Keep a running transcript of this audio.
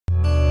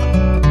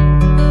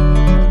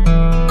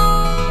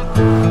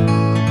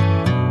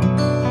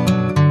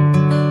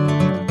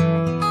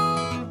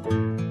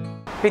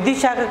విద్యుత్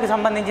శాఖకు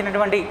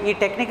సంబంధించినటువంటి ఈ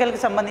టెక్నికల్కి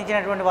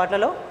సంబంధించినటువంటి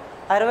వాటిలో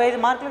 65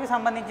 మార్కులకు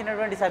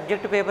సంబంధించినటువంటి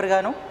సబ్జెక్టు పేపర్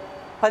గాను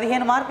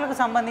 15 మార్కులకు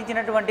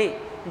సంబంధించినటువంటి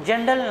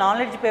జనరల్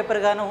నాలెడ్జ్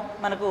పేపర్ గాను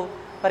మనకు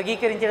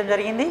వర్గీకరించడం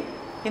జరిగింది.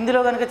 ఇందులో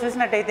కనుక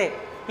చూసినట్టయితే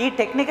ఈ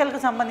టెక్నికల్కి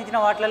సంబంధించిన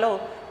వాటిలో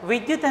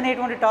విద్యుత్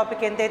అనేటువంటి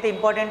టాపిక్ ఎంతైతే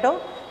ఇంపార్టెంటో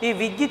ఈ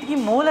విద్యుత్కి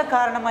మూల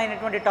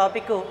కారణమైనటువంటి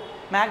టాపిక్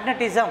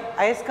మ్యాగ్నెటిజం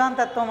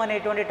అయస్కాంతత్వం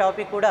అనేటువంటి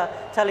టాపిక్ కూడా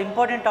చాలా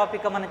ఇంపార్టెంట్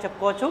టాపిక్గా మనం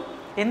చెప్పుకోవచ్చు.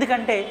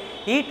 ఎందుకంటే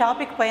ఈ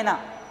టాపిక్ పైన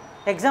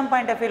ఎగ్జామ్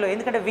పాయింట్ ఆఫ్ వ్యూలో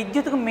ఎందుకంటే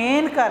విద్యుత్కు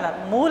మెయిన్ కారణం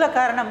మూల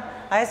కారణం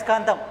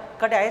అయస్కాంతం.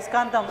 కాబట్టి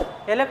అయస్కాంతం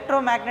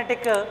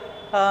ఎలక్ట్రోమాగ్నెటిక్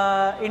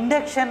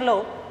ఇండక్షన్లో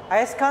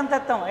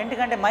అయస్కాంతత్వం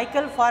ఎందుకంటే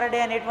మైకెల్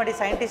ఫారడే అనేటువంటి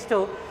సైంటిస్టు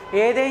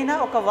ఏదైనా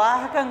ఒక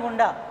వాహకం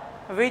గుండా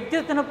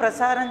విద్యుత్తును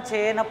ప్రసారం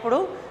చేయనప్పుడు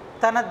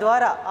తన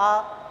ద్వారా ఆ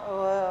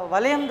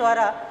వలయం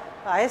ద్వారా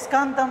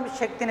అయస్కాంతం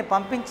శక్తిని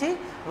పంపించి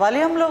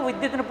వలయంలో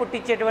విద్యుత్తును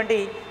పుట్టించేటువంటి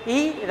ఈ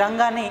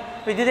రంగాన్ని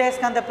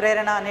విద్యుదయస్కాంత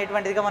ప్రేరణ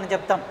అనేటువంటిదిగా మనం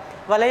చెప్తాం.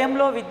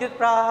 వలయంలో విద్యుత్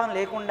ప్రవాహం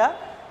లేకుండా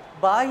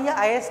బాహ్య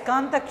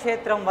అయస్కాంత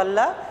క్షేత్రం వల్ల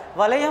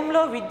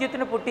వలయంలో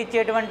విద్యుత్తును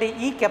పుట్టించేటువంటి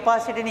ఈ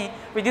కెపాసిటీని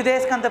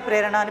విద్యుదయస్కాంత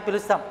ప్రేరణ అని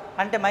పిలుస్తాం.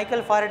 అంటే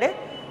మైకెల్ ఫారడే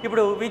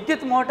ఇప్పుడు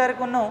విద్యుత్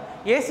మోటార్కున్న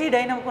ఏసీ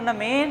డైనమోకున్న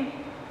మెయిన్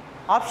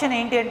ఆప్షన్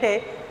ఏంటి అంటే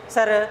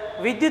సార్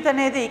విద్యుత్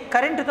అనేది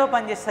కరెంటుతో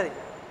పనిచేస్తుంది.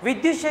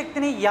 విద్యుత్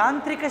శక్తిని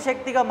యాంత్రిక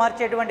శక్తిగా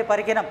మార్చేటువంటి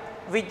పరికరం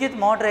విద్యుత్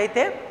మోటార్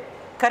అయితే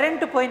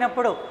కరెంటు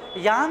పోయినప్పుడు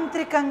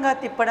యాంత్రికంగా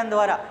తిప్పడం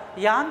ద్వారా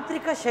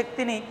యాంత్రిక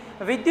శక్తిని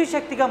విద్యుత్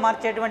శక్తిగా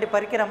మార్చేటువంటి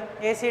పరికరం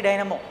ఏసీ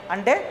డైనమో.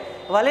 అంటే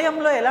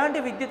వలయంలో ఎలాంటి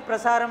విద్యుత్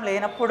ప్రసారం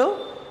లేనప్పుడు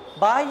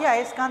బాహ్య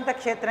అయస్కాంత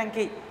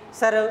క్షేత్రంకి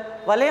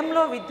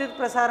వలయంలో విద్యుత్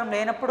ప్రసారం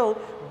లేనప్పుడు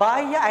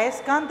బాహ్య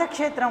అయస్కాంత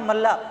క్షేత్రం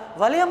వల్ల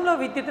వలయంలో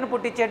విద్యుత్తును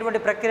పుట్టించేటువంటి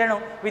ప్రక్రియను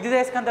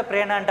విద్యుదయస్కాంత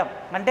ప్రేరణ అంటాం.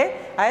 అంటే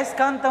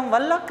అయస్కాంతం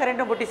వల్ల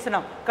కరెంటును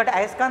పుట్టిస్తున్నాం. కాబట్టి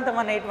అయస్కాంతం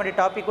అనేటువంటి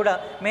టాపిక్ కూడా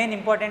మెయిన్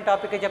ఇంపార్టెంట్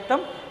టాపిక్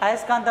చెప్తాం.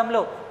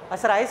 అయస్కాంతంలో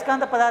అసలు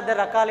అయస్కాంత పదార్థ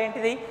రకాలు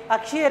ఏంటిది,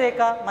 అక్షీయ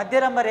రేఖ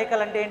మధ్యరంభ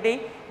రేఖలు అంటే ఏంటి,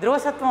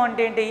 ధ్రువసత్వం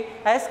అంటే ఏంటి,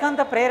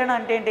 అయస్కాంత ప్రేరణ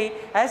అంటే ఏంటి,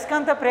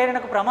 అయస్కాంత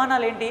ప్రేరణకు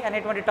ప్రమాణాలు ఏంటి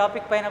అనేటువంటి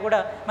టాపిక్ పైన కూడా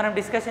మనం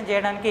డిస్కషన్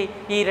చేయడానికి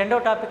ఈ రెండో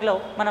టాపిక్లో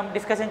మనం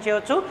డిస్కషన్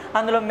చేయవచ్చు.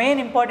 అందులో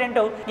మెయిన్ ఇంపార్టెంట్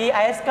ఈ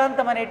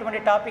అయస్కాంతం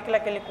అనేటువంటి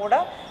టాపిక్లకి వెళ్ళి కూడా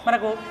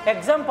మనకు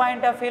ఎగ్జామ్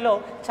పాయింట్ ఆఫ్ వ్యూలో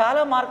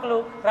చాలా మార్కులు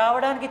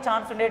రావడానికి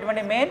ఛాన్స్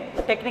ఉండేటువంటి మెయిన్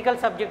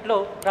టెక్నికల్ సబ్జెక్ట్లో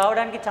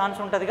రావడానికి ఛాన్స్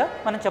ఉంటుందిగా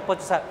మనం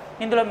చెప్పొచ్చు సార్.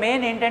 ఇందులో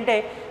మెయిన్ ఏంటంటే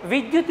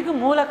విద్యుత్కి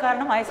మూల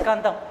కారణం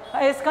అయస్కాంతం,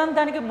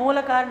 అయస్కాంతానికి మూల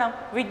కారణం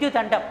విద్యుత్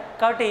అంటాం.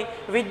 కాబట్టి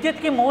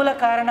విద్యుత్కి మూల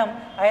కారణం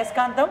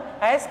అయస్కాంతం,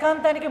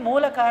 అయస్కాంతానికి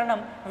మూల కారణం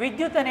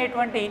విద్యుత్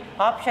అనేటువంటి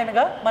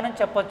ఆప్షన్గా మనం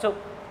చెప్పొచ్చు.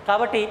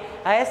 కాబట్టి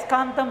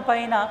అయస్కాంతం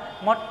పైన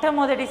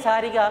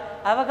మొట్టమొదటిసారిగా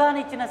అవగాహన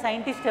ఇచ్చిన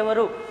సైంటిస్ట్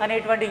ఎవరు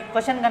అనేటువంటి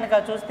క్వశ్చన్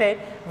కనుక చూస్తే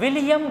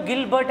విలియం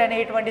గిల్బర్ట్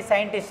అనేటువంటి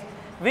సైంటిస్ట్.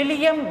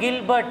 విలియం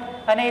గిల్బర్ట్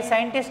అనే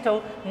సైంటిస్టు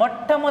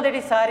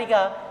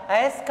మొట్టమొదటిసారిగా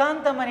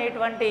అయస్కాంతం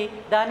అనేటువంటి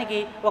దానికి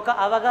ఒక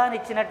అవగాహన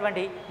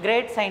ఇచ్చినటువంటి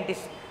గ్రేట్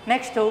సైంటిస్ట్.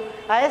 నెక్స్ట్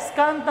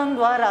అయస్కాంతం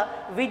ద్వారా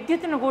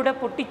విద్యుత్తును కూడా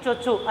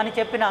పుట్టించవచ్చు అని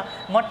చెప్పిన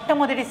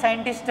మొట్టమొదటి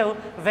సైంటిస్టు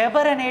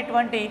వెబర్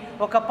అనేటువంటి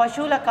ఒక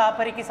పశువుల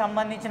కాపరికి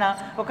సంబంధించిన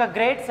ఒక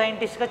గ్రేట్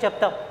సైంటిస్ట్గా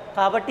చెప్తాం.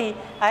 కాబట్టి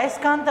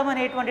అయస్కాంతం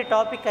అనేటువంటి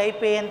టాపిక్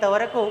అయిపోయేంత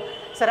వరకు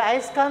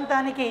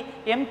అయస్కాంతానికి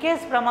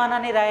ఎంకేఎస్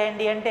ప్రమాణాన్ని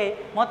రాయండి అంటే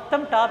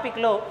మొత్తం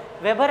టాపిక్లో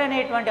వెబర్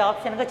అనేటువంటి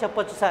ఆప్షన్గా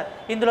చెప్పొచ్చు సార్.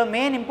 ఇందులో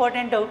మెయిన్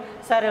ఇంపార్టెంట్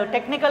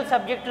టెక్నికల్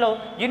సబ్జెక్ట్లో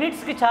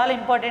యూనిట్స్కి చాలా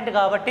ఇంపార్టెంట్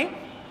కాబట్టి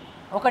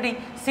ఒకటి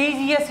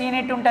సిజిఎస్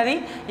యూనిట్ ఉంటుంది,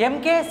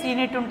 ఎంకేఎస్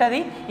యూనిట్ ఉంటుంది,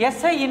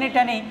 ఎస్ఐ యూనిట్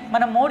అని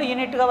మనం 3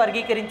 యూనిట్గా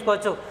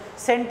వర్గీకరించుకోవచ్చు.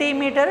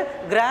 సెంటీమీటర్,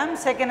 గ్రామ్,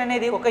 సెకండ్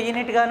అనేది ఒక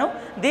యూనిట్ గాను,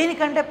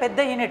 దీనికంటే పెద్ద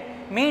యూనిట్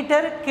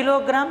మీటర్,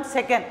 కిలోగ్రామ్,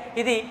 సెకండ్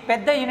ఇది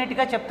పెద్ద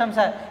యూనిట్గా చెప్తాం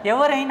సార్.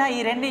 ఎవరైనా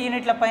ఈ 2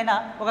 యూనిట్ల పైన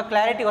ఒక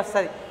క్లారిటీ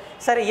వస్తుంది.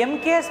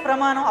 ఎంకేఎస్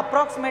ప్రమాణం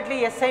అప్రాక్సిమేట్లీ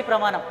ఎస్ఐ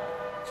ప్రమాణం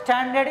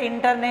స్టాండర్డ్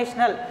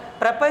ఇంటర్నేషనల్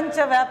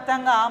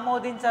ప్రపంచవ్యాప్తంగా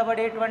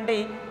ఆమోదించబడేటువంటి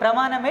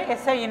ప్రమాణమే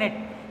ఎస్ఐ యూనిట్.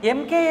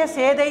 ఎంకేఎస్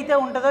ఏదైతే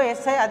ఉంటుందో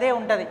ఎస్ఐ అదే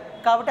ఉంటుంది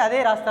కాబట్టి అదే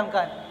రాస్తాం.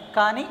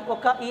 కానీ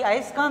ఈ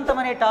అయస్కాంతం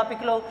అనే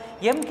టాపిక్లో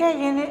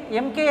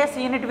ఎంకేఎస్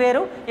యూనిట్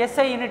వేరు,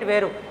 ఎస్ఐ యూనిట్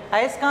వేరు.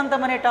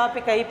 అయస్కాంతం అనే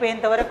టాపిక్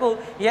అయిపోయేంత వరకు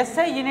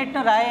ఎస్ఐ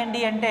యూనిట్ను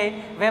రాయండి అంటే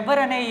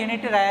వెబర్ అనే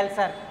యూనిట్ రాయాలి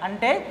సార్.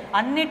 అంటే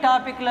అన్ని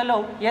టాపిక్లలో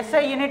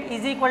SI unit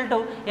is equal to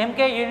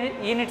MK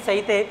units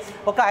అయితే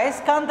ఒక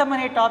అయస్కాంతం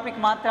అనే టాపిక్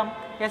మాత్రం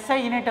ఎస్ఐ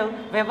యూనిట్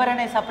వెబర్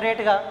అనే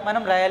సపరేట్గా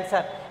మనం రాయాలి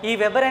సార్. ఈ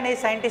వెబర్ అనే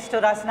సైంటిస్టు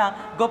రాసిన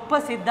గొప్ప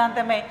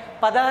సిద్ధాంతమే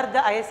పదార్థ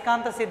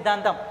అయస్కాంత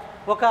సిద్ధాంతం.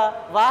 ఒక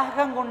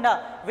వాహకం గుండా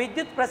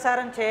విద్యుత్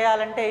ప్రసారం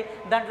చేయాలంటే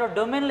దాంట్లో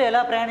డొమైన్లు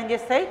ఎలా ప్రయాణం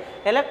చేస్తాయి,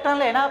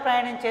 ఎలక్ట్రాన్లు ఎలా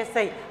ప్రయాణం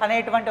చేస్తాయి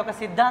అనేటువంటి ఒక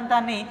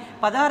సిద్ధాంతాన్ని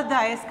పదార్థ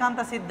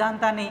అయస్కాంత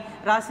సిద్ధాంతాన్ని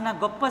రాసిన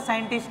గొప్ప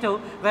సైంటిస్టు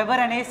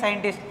వెబర్ అనే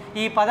సైంటిస్ట్.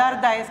 ఈ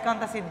పదార్థ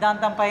అయస్కాంత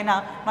సిద్ధాంతం పైన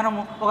మనము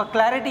ఒక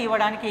క్లారిటీ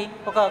ఇవ్వడానికి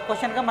ఒక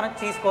క్వశ్చన్గా మనం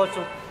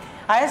తీసుకోవచ్చు.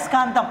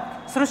 అయస్కాంతం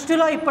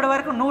సృష్టిలో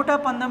ఇప్పటివరకు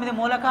 119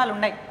 మూలకాలు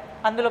ఉన్నాయి.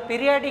 అందులో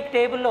పీరియాడిక్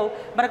టేబుల్లో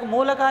మనకు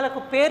మూలకాలకు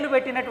పేర్లు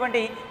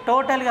పెట్టినటువంటి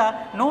టోటల్గా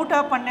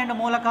 112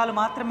 మూలకాలు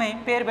మాత్రమే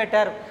పేరు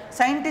పెట్టారు.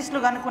 సైంటిస్టులు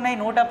కనుక్కున్నాయి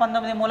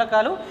 119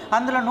 మూలకాలు.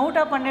 అందులో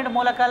 112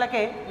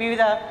 మూలకాలకే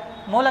వివిధ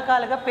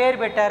మూలకాలుగా పేరు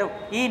పెట్టారు.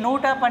 ఈ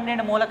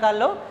 112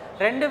 మూలకాల్లో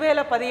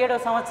 2017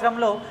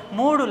 సంవత్సరంలో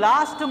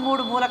లాస్ట్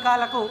 3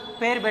 మూలకాలకు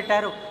పేరు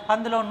పెట్టారు.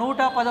 అందులో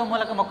 110వ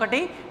మూలకం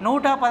 1,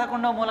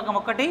 111వ మూలకం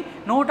 1,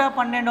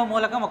 112వ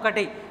మూలకం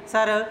 1.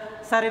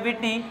 సరే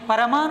వీటిని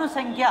పరమాణు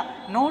సంఖ్య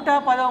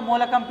 110వ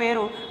మూలకం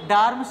పేరు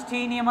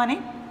డార్మ్స్టీనియం అని,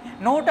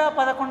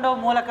 111వ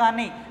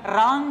మూలకాన్ని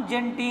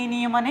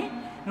రాంజెంటీనియం అని,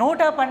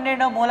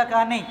 112వ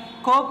మూలకాన్ని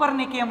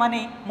కోపర్నికియం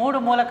అని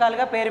 3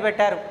 మూలకాలుగా పేరు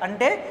పెట్టారు.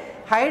 అంటే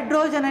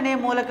హైడ్రోజన్ అనే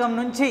మూలకం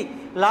నుంచి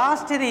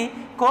లాస్ట్ది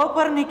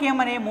కోపర్నికియం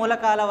అనే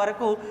మూలకాల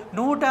వరకు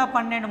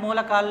 112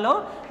 మూలకాల్లో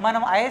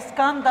మనం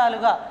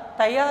అయస్కాంతాలుగా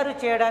తయారు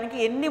చేయడానికి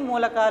ఎన్ని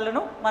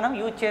మూలకాలను మనం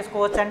యూజ్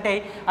చేసుకోవచ్చు అంటే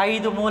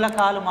 5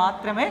 మూలకాలు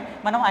మాత్రమే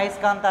మనం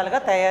అయస్కాంతాలుగా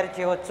తయారు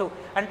చేయవచ్చు.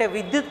 అంటే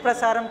విద్యుత్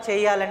ప్రసారం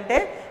చేయాలంటే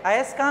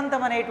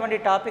అయస్కాంతం అనేటువంటి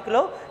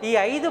టాపిక్లో ఈ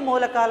 5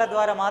 మూలకాల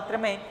ద్వారా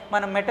మాత్రమే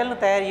మనం మెటల్ను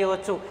తయారు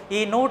చేయవచ్చు.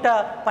 ఈ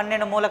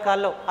 112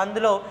 మూలకాల్లో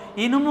అందులో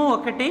ఇనుము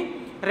 1,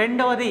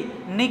 రెండవది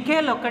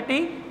నికెల్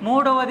 1,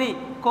 మూడవది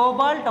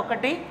కోబాల్ట్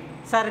 1,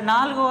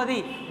 4వది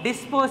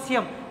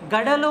డిస్పోసియం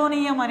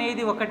గడలోనియం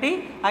అనేది 1,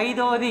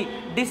 5వది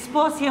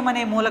డిస్పోసియం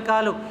అనే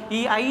మూలకాలు. ఈ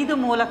 5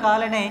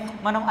 మూలకాలనే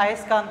మనం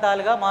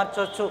అయస్కాంతాలుగా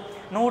మార్చవచ్చు.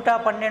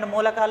 112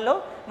 మూలకాల్లో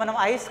మనం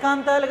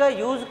అయస్కాంతాలుగా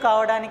యూజ్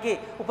కావడానికి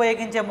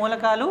ఉపయోగించే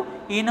మూలకాలు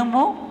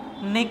ఇనుము,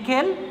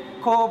 నికెల్,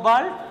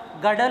 కోబాల్ట్,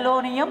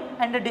 గడలోనియం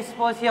అండ్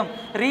డిస్పోసియం.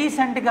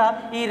 రీసెంట్గా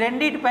ఈ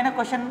రెండింటిపైన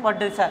క్వశ్చన్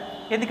పడ్డది సార్.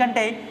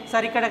 ఎందుకంటే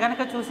సార్ ఇక్కడ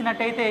కనుక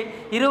చూసినట్టయితే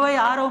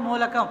 26వ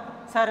మూలకం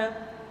సార్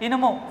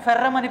ఇనుము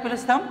ఫెర్రం అని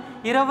పిలుస్తాం,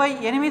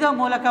 28వ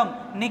మూలకం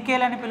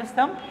నికెల్ అని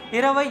పిలుస్తాం,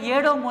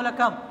 27వ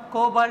మూలకం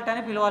కోబాల్ట్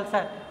అని పిలవాలి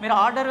సార్. మీరు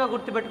ఆర్డర్గా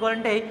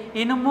గుర్తుపెట్టుకోవాలంటే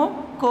ఇనుము,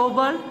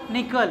 కోబాల్ట్,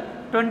 నికెల్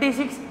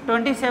 26,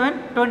 27,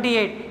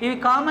 28 ఇవి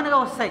కామన్గా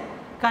వస్తాయి.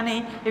 కానీ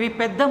ఇవి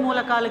పెద్ద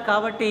మూలకాలు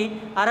కాబట్టి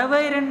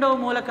 62వ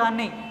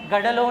మూలకాన్ని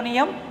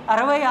గడలోనియం,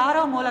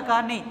 66వ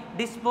మూలకాన్ని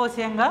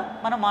డిస్పోసియంగా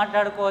మనం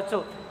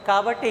మాట్లాడుకోవచ్చు.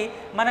 కాబట్టి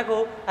మనకు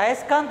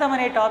అయస్కాంతం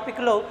అనే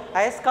టాపిక్లో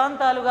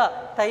అయస్కాంతాలుగా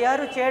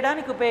తయారు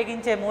చేయడానికి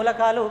ఉపయోగించే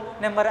మూలకాలు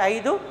నెంబర్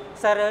 5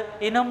 సార్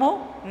ఇనుము,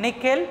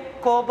 నికెల్,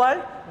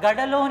 కోబాల్ట్,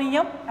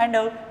 గడలోనియం అండ్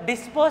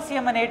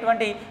డిస్పోసియం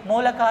అనేటువంటి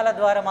మూలకాల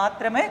ద్వారా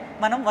మాత్రమే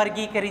మనం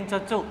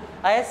వర్గీకరించవచ్చు.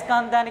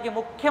 అయస్కాంతానికి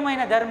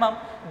ముఖ్యమైన ధర్మం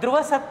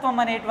ధ్రువసత్వం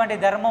అనేటువంటి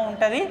ధర్మం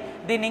ఉంటుంది.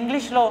 దీన్ని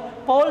ఇంగ్లీష్లో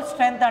పోల్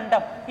స్ట్రెంత్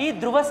అంటాం. ఈ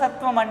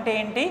ధ్రువసత్వం అంటే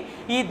ఏంటి?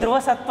 ఈ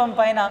ధ్రువసత్వం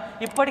పైన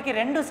ఇప్పటికీ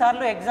 2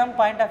 సార్లు ఎగ్జామ్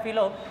పాయింట్ ఆఫ్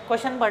వ్యూలో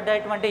క్వశ్చన్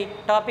పడ్డటువంటి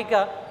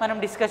టాపిక్గా మనం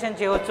డిస్కషన్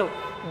చేయవచ్చు.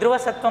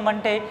 ధ్రువసత్వం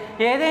అంటే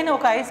ఏదైనా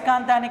ఒక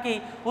అయస్కాంతానికి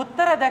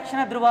ఉత్తర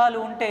దక్షిణ ధ్రువాలు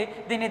ఉంటే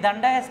దీన్ని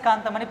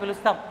దండాయస్కాంతం అని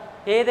పిలుస్తాం.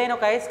 ఏదైనా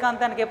ఒక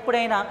అయస్కాంతానికి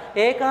ఎప్పుడైనా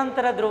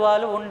ఏకాంతర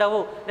ధ్రువాలు ఉండవు,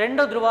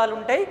 2 ధ్రువాలు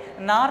ఉంటాయి.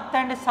 నార్త్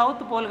అండ్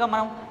సౌత్ పోల్గా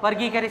మనం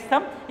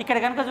వర్గీకరిస్తాం. ఇక్కడ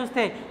కనుక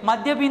చూస్తే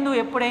మధ్య బిందువు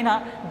ఎప్పుడైనా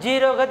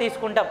 0గా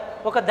తీసుకుంటాం.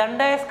 ఒక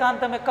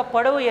దండాయస్కాంతం యొక్క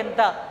పొడవు ఎంత?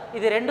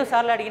 ఇది 2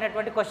 సార్లు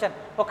అడిగినటువంటి క్వశ్చన్.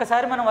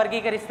 ఒకసారి మనం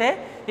వర్గీకరిస్తే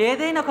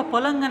ఏదైనా ఒక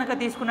పొలం కనుక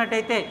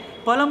తీసుకున్నట్టయితే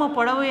పొలము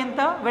పొడవు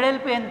ఎంత,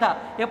 వెడల్పు ఎంత?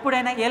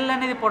 ఎప్పుడైనా ఎల్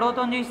అనేది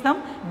పొడవుతో చూపిస్తాం,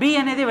 బి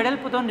అనేది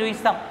వెడల్పుతో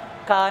చూపిస్తాం.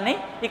 కానీ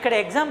ఇక్కడ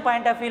ఎగ్జామ్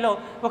పాయింట్ ఆఫ్ వ్యూలో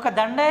ఒక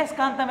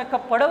దండాయస్కాంతం యొక్క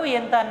పొడవు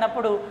ఎంత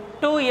అన్నప్పుడు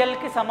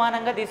 2Lకి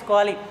సమానంగా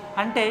తీసుకోవాలి.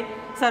 అంటే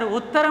సార్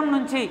ఉత్తరం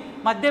నుంచి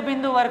మధ్య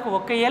బిందువు వరకు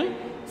 1L,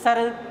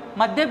 సార్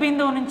మధ్య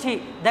బిందువు నుంచి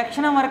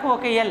దక్షిణం వరకు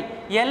 1L,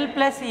 L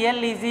 + L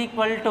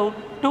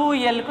 =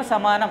 2Lకు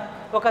సమానం.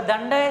 ఒక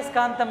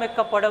దండాయస్కాంతం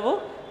యొక్క పొడవు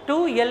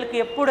 2Lకి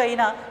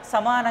ఎప్పుడైనా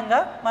సమానంగా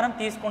మనం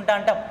తీసుకుంటా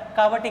అంటాం.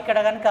 కాబట్టి ఇక్కడ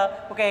కనుక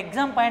ఒక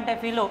ఎగ్జామ్ పాయింట్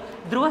ఆఫ్ వ్యూలో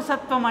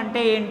ధ్రువసత్వం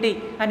అంటే ఏంటి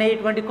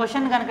అనేటువంటి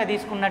క్వశ్చన్ కనుక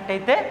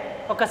తీసుకున్నట్టయితే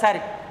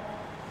ఒకసారి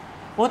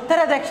ఉత్తర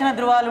దక్షిణ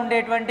ధ్రువాలు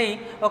ఉండేటువంటి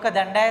ఒక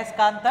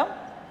దండాయస్కాంతం,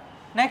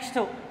 నెక్స్ట్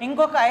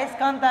ఇంకొక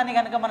అయస్కాంతాన్ని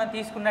కనుక మనం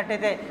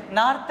తీసుకున్నట్టయితే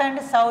నార్త్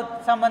అండ్ సౌత్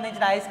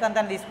సంబంధించిన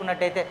అయస్కాంతాన్ని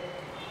తీసుకున్నట్టయితే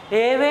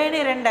ఏవేని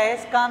 2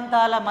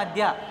 అయస్కాంతాల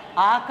మధ్య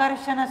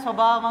ఆకర్షణ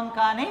స్వభావం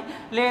కానీ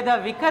లేదా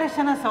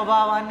వికర్షణ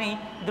స్వభావాన్ని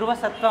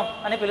ధ్రువసత్వం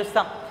అని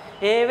పిలుస్తాం.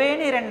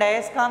 ఏవేని 2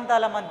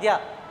 అయస్కాంతాల మధ్య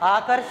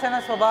ఆకర్షణ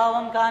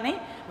స్వభావం కానీ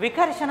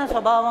వికర్షణ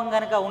స్వభావం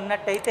కనుక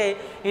ఉన్నట్టయితే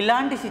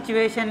ఇలాంటి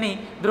సిచ్యువేషన్ని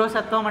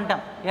ధ్రువసత్వం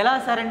అంటాం. ఎలా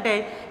సార్ అంటే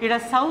ఇక్కడ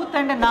సౌత్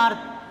అండ్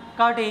నార్త్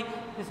కాబట్టి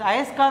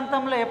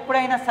అయస్కాంతంలో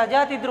ఎప్పుడైనా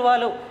సజాతి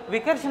ధ్రువాలు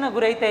వికర్షణ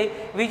గురైతాయి,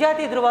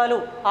 విజాతి ధ్రువాలు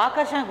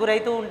ఆకర్షణ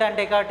గురైతూ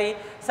ఉంటాయి. కాబట్టి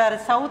సార్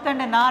సౌత్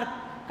అండ్ నార్త్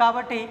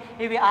కాబట్టి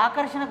ఇవి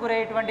ఆకర్షణ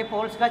గురయ్యేటువంటి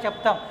పోల్స్గా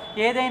చెప్తాం.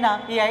 ఏదైనా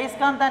ఈ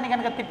అయస్కాంతాన్ని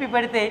కనుక తిప్పి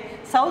పెడితే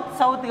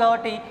సౌత్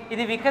కాబట్టి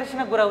ఇది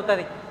వికర్షణ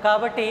గురవుతుంది.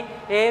 కాబట్టి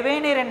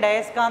ఏవైనా 2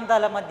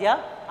 అయస్కాంతాల మధ్య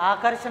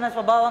ఆకర్షణ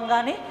స్వభావం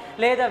కానీ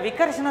లేదా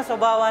వికర్షణ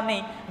స్వభావాన్ని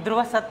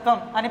ధ్రువసత్వం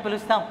అని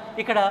పిలుస్తాం.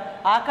 ఇక్కడ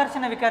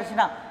ఆకర్షణ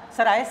వికర్షణ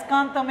సార్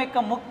అయస్కాంతం యొక్క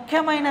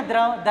ముఖ్యమైన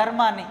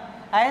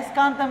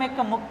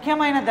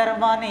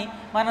ధర్మాన్ని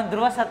మనం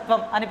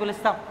ధ్రువసత్వం అని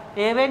పిలుస్తాం.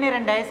 ఏవైనా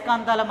 2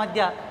 అయస్కాంతాల మధ్య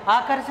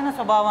ఆకర్షణ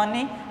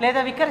స్వభావాన్ని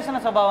లేదా వికర్షణ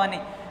స్వభావాన్ని.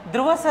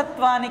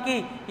 ధ్రువసత్వానికి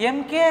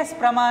ఎంకేఎస్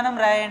ప్రమాణం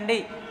రాయండి.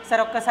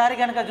 సార్ ఒక్కసారి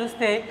కనుక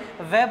చూస్తే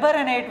వెబర్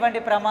అనేటువంటి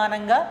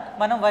ప్రమాణంగా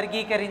మనం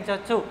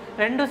వర్గీకరించవచ్చు.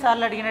 2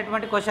 సార్లు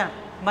అడిగినటువంటి క్వశ్చన్.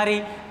 మరి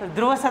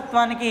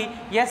ధ్రువసత్వానికి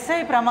ఎస్ఐ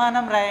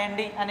ప్రమాణం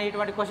రాయండి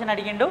అనేటువంటి క్వశ్చన్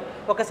అడిగిండు.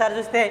 ఒకసారి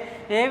చూస్తే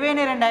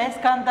ఏవైనా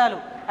 2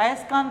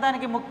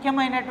 అయస్కాంతానికి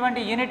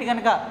ముఖ్యమైనటువంటి యూనిట్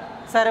కనుక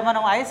సరే,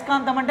 మనం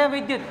అయస్కాంతం అంటే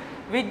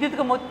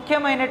విద్యుత్కు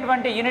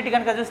ముఖ్యమైనటువంటి యూనిట్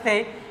కనుక చూస్తే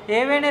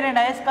ఏవైనా రెండు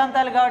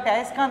అయస్కాంతాలు కాబట్టి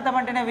అయస్కాంతం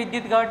అంటేనే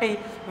విద్యుత్ కాబట్టి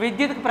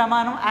విద్యుత్కు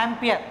ప్రమాణం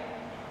యాంపియర్.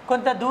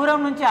 కొంత దూరం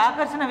నుంచి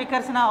ఆకర్షణ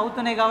వికర్షణ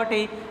అవుతున్నాయి కాబట్టి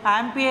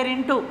యాంపియర్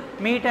ఇంటూ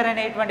మీటర్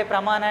అనేటువంటి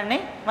ప్రమాణాన్ని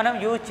మనం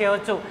యూజ్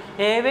చేయవచ్చు.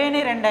 ఏవైనా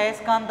రెండు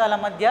అయస్కాంతాల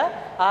మధ్య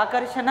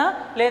ఆకర్షణ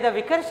లేదా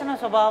వికర్షణ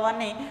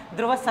స్వభావాన్ని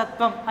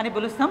ధ్రువసత్వం అని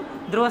పిలుస్తాం.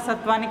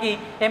 ధ్రువసత్వానికి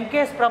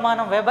ఎంకేఎస్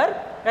ప్రమాణం వెబర్,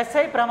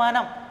 ఎస్ఐ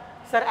ప్రమాణం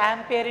సార్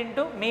యాంపియర్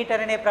ఇంటూ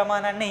మీటర్ అనే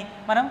ప్రమాణాన్ని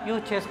మనం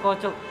యూజ్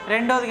చేసుకోవచ్చు.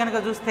 రెండోది కనుక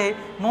చూస్తే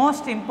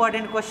మోస్ట్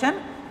ఇంపార్టెంట్ క్వశ్చన్,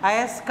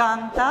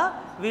 అయస్కాంత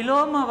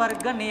విలోమ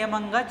వర్గ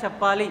నియమంగా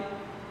చెప్పాలి.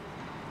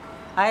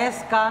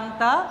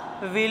 అయస్కాంత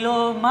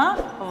విలోమ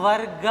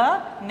వర్గ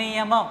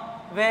నియమం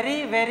very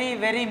very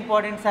very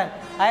important sir.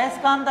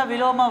 అయస్కాంత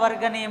విలోమ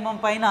వర్గ నియమం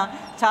పైన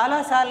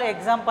చాలాసార్లు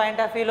ఎగ్జామ్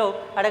పాయింట్ ఆఫ్ వ్యూలో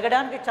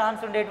అడగడానికి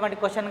ఛాన్స్ ఉండేటువంటి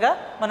క్వశ్చన్గా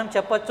మనం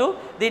చెప్పొచ్చు.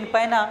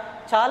 దీనిపైన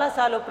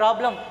చాలాసార్లు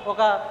ప్రాబ్లం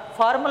ఒక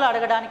ఫార్ములా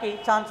అడగడానికి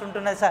ఛాన్స్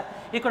ఉంటున్నది సార్.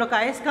 ఇక్కడ ఒక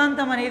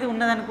అయస్కాంతం అనేది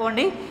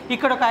ఉన్నదనుకోండి,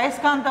 ఇక్కడ ఒక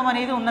అయస్కాంతం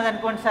అనేది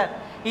ఉన్నదనుకోండి సార్.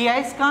 ఈ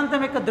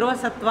అయస్కాంతం యొక్క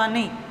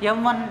ధ్రువసత్వాన్ని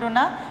M1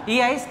 అంటున్నా, ఈ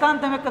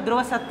అయస్కాంతం యొక్క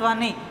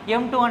ధ్రువసత్వాన్ని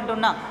M2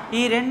 అంటున్నా.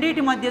 ఈ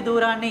రెండింటి మధ్య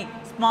దూరాన్ని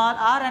స్మాల్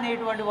r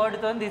అనేటువంటి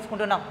వర్డ్తో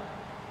తీసుకుంటున్నాం.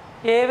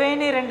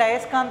 ఏవైనా రెండు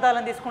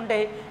అయస్కాంతాలను తీసుకుంటే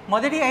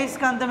మొదటి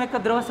అయస్కాంతం యొక్క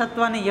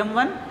ధ్రువసత్వాన్ని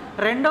M1,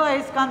 రెండో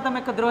అయస్కాంతం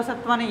యొక్క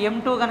ధ్రువసత్వాన్ని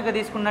M2 కనుక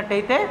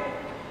తీసుకున్నట్టయితే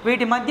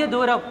వీటి మధ్య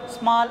దూరం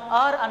స్మాల్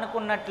r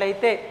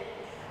అనుకున్నట్లయితే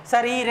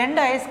సరే, ఈ రెండు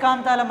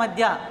అయస్కాంతాల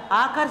మధ్య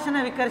ఆకర్షణ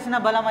వికర్షణ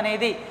బలం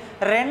అనేది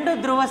రెండు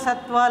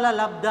ధ్రువసత్వాల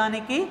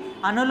లబ్ధానికి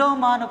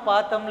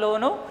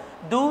అనులోమానుపాతంలోను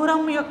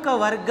దూరం యొక్క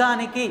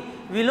వర్గానికి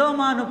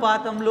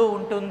విలోమానుపాతంలో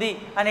ఉంటుంది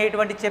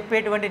అనేటువంటి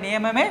చెప్పేటువంటి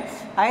నియమమే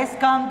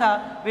అయస్కాంత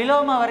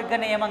విలోమ వర్గ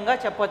నియమంగా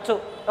చెప్పొచ్చు.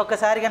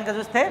 ఒక్కసారి కనుక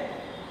చూస్తే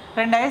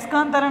రెండు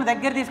అయస్కాంతాలను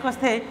దగ్గర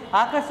తీసుకొస్తే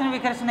ఆకర్షణ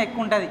వికర్షణ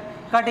ఎక్కువ ఉంటుంది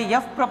కాబట్టి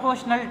F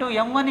proportional to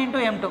M1 into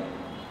M2.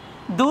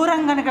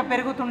 దూరం కనుక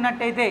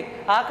పెరుగుతున్నట్టయితే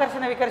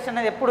ఆకర్షణ వికర్షణ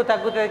ఎప్పుడు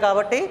తగ్గుతుంది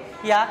కాబట్టి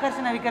ఈ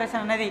ఆకర్షణ వికర్షణ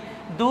అనేది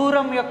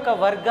దూరం యొక్క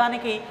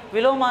వర్గానికి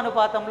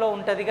విలోమానుపాతంలో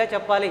ఉంటుందిగా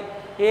చెప్పాలి.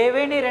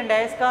 ఏవైనా రెండు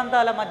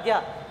అయస్కాంతాల మధ్య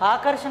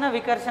ఆకర్షణ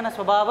వికర్షణ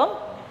స్వభావం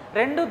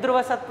రెండు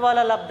ధ్రువసత్వాల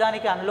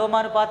లబ్ధానికి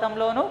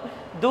అనులోమానుపాతంలోను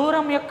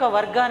దూరం యొక్క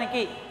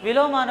వర్గానికి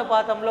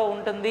విలోమానుపాతంలో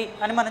ఉంటుంది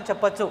అని మనం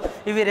చెప్పచ్చు.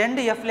 ఇవి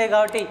రెండు ఎఫ్లే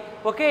కాబట్టి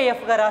ఒకే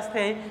ఎఫ్గా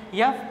రాస్తే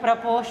F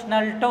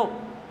ప్రపోర్షనల్ టు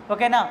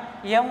ఓకేనా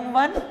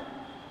M1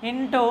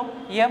 into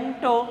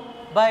M2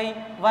 by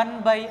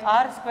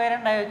 1/r²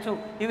 అని రాయొచ్చు.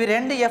 ఇవి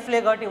రెండు ఎఫ్లే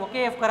కాబట్టి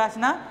ఒకే ఎఫ్గా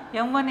రాసిన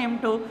M1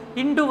 M2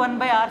 ఇంటూ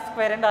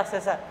 1/r² అని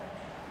రాస్తారు సార్.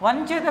 1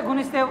 చేత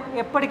గుణిస్తే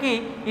ఎప్పటికీ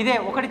ఇదే,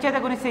 1 చేత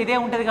గుణిస్తే ఇదే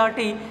ఉంటుంది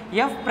కాబట్టి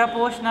F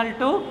proportional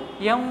to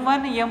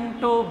M1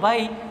 M2 by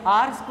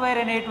r²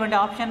 అనేటువంటి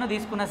ఆప్షన్ను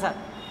తీసుకున్నా సార్.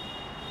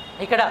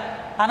 ఇక్కడ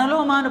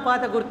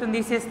అనులోమానుపాత గుర్తుని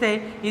తీసేస్తే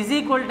ఈజ్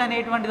ఈక్వల్ టు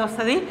అనేటువంటిది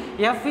వస్తుంది.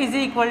 F is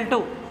equal to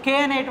K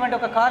అనేటువంటి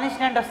ఒక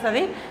కాన్స్టెంట్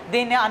వస్తుంది.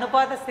 దీన్ని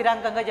అనుపాత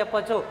స్థిరాంకంగా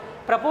చెప్పొచ్చు.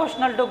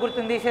 ప్రపోర్షనల్ టు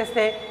గుర్తుని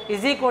తీసేస్తే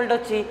ఈజ్ ఈక్వల్ టు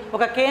వచ్చి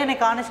ఒక K అనే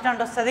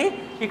కాన్స్టెంట్ వస్తుంది.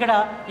 ఇక్కడ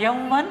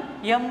M1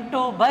 M2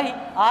 బై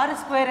r²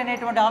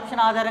 అనేటువంటి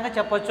ఆప్షన్ ఆధారంగా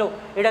చెప్పొచ్చు.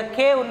 ఇక్కడ K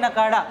ఉన్న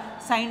కాడ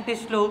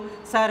సైంటిస్టులు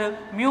సార్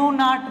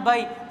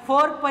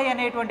μ0/4π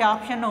అనేటువంటి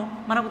ఆప్షన్ను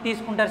మనకు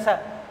తీసుకుంటారు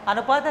సార్.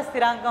 అనుపాత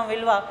స్థిరాంకం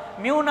విలువ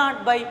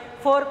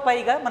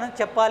μ0/4πగా మనం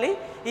చెప్పాలి.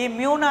 ఈ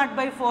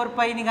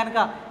μ0/4πని కనుక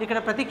ఇక్కడ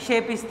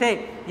ప్రతిక్షేపిస్తే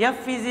F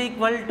is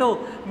equal to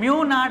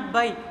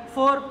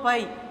μ0/4π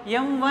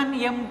M1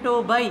 M2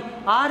 by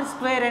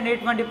r²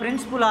 అనేటువంటి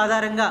ప్రిన్సిపుల్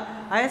ఆధారంగా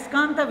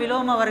అయస్కాంత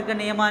విలోమ వర్గ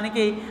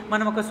నియమానికి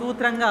మనం ఒక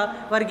సూత్రంగా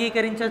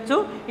వర్గీకరించవచ్చు.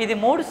 ఇది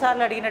 3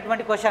 సార్లు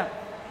అడిగినటువంటి క్వశ్చన్.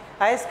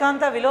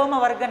 అయస్కాంత విలోమ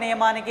వర్గ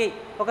నియమానికి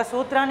ఒక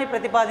సూత్రాన్ని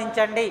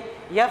ప్రతిపాదించండి.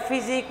 F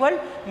is equal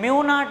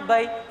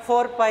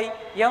μ0/4π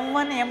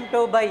M1 M2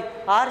 by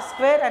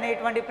r²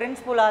 అనేటువంటి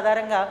ప్రిన్సిపుల్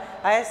ఆధారంగా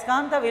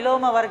అయస్కాంత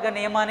విలోమ వర్గ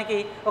నియమానికి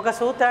ఒక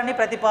సూత్రాన్ని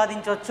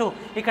ప్రతిపాదించవచ్చు.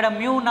 ఇక్కడ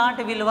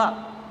μ0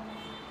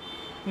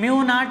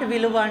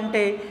 విలువ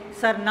అంటే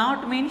సార్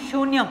నాట్ మీన్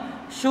శూన్యం.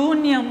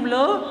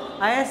 శూన్యంలో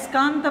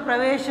అయస్కాంత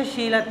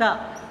ప్రవేశశీలత,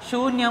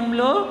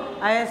 శూన్యంలో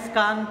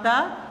అయస్కాంత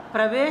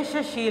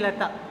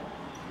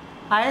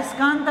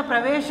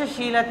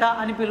ప్రవేశశీలత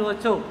అని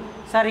పిలవచ్చు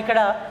సార్. ఇక్కడ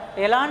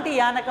ఎలాంటి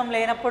యానకం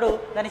లేనప్పుడు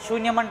దాన్ని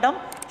శూన్యం అంటాం.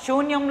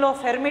 శూన్యంలో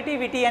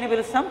ఫెర్మిటివిటీ అని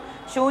పిలుస్తాం,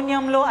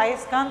 శూన్యంలో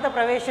అయస్కాంత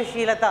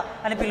ప్రవేశశీలత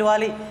అని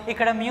పిలవాలి.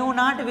 ఇక్కడ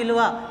μ0 విలువ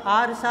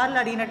 6 సార్లు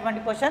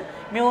అడిగినటువంటి క్వశ్చన్.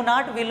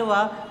 μ0 విలువ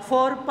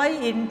 4π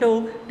 ×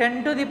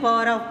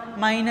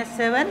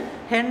 10⁻⁻7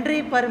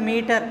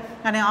 హెన్రీ/మీటర్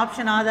అనే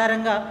ఆప్షన్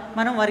ఆధారంగా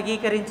మనం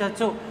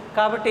వర్గీకరించవచ్చు.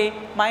 కాబట్టి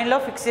మైండ్లో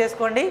ఫిక్స్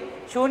చేసుకోండి.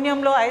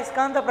 శూన్యంలో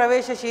అయస్కాంత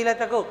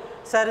ప్రవేశశీలతకు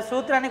సార్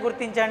సూత్రాన్ని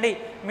గుర్తించండి.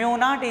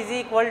 μ0 ఈజ్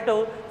ఈక్వల్ టు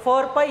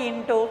 4π ×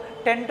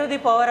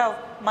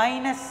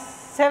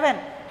 10⁻⁻7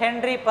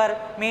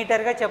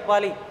 హెన్రీ/మీటర్గా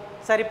చెప్పాలి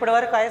సార్. ఇప్పటి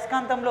వరకు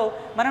అయస్కాంతంలో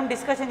మనం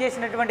డిస్కషన్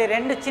చేసినటువంటి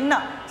 2 చిన్న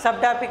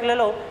సబ్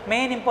టాపిక్లలో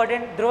మెయిన్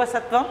ఇంపార్టెంట్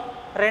ధ్రువసత్వం,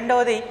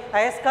 రెండవది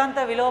అయస్కాంత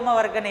విలోమ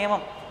వర్గ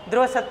నియమం.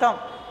 ధ్రువసత్వం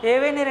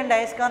ఏవైనా రెండు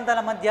అయస్కాంతాల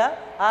మధ్య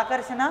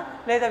ఆకర్షణ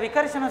లేదా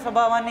వికర్షణ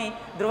స్వభావాన్ని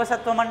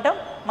ధ్రువసత్వం అంటాం.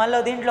 మళ్ళీ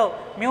దీంట్లో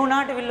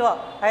μ0 విలువ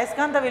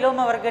అయస్కాంత విలోమ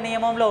వర్గ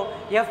నియమంలో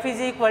F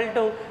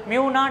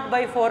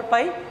μ0/4π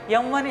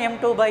m1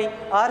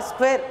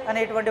 m2/r²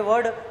 అనేటువంటి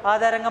వర్డ్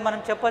ఆధారంగా మనం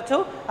చెప్పొచ్చు.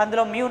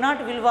 అందులో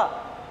μ0 విలువ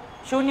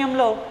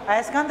శూన్యంలో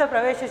అయస్కాంత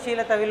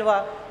ప్రవేశశీలత విలువ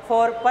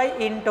 4π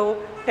 ×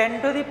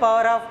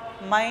 10⁻⁻⁷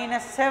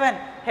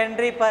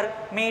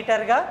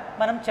 హెన్రీ/మీటర్గా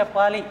మనం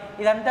చెప్పాలి.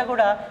 ఇదంతా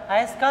కూడా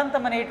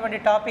అయస్కాంతం అనేటువంటి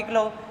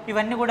టాపిక్లో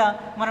ఇవన్నీ కూడా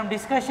మనం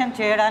డిస్కషన్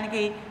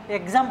చేయడానికి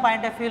ఎగ్జామ్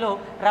పాయింట్ ఆఫ్ వ్యూలో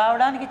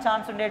రావడానికి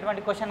ఛాన్స్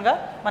ఉండేటువంటి క్వశ్చన్గా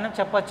మనం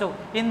చెప్పొచ్చు.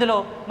 ఇందులో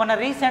మొన్న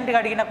రీసెంట్గా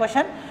అడిగిన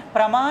క్వశ్చన్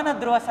ప్రమాణ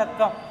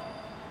ధ్రువసత్వం.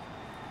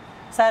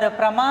 సార్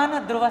ప్రమాణ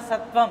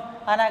ధ్రువసత్వం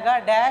అనగా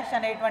డాష్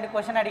అనేటువంటి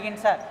క్వశ్చన్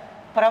అడిగింది సార్.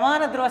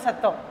 ప్రమాణ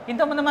ధ్రువసత్వం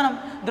ఇంతకుముందు మనం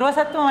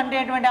ధ్రువసత్వం అంటే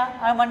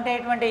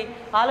ఎటువంటి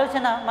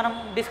ఆలోచన మనం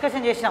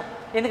డిస్కషన్ చేసినాం.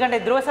 ఎందుకంటే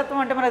ధ్రువసత్వం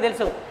అంటే మనకు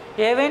తెలుసు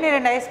ఏవైనా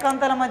రెండు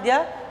అయస్కాంతాల మధ్య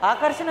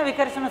ఆకర్షణ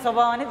వికర్షణ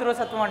స్వభావాన్ని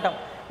ధ్రువసత్వం అంటాం.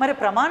 మరి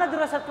ప్రమాణ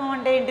ధ్రువసత్వం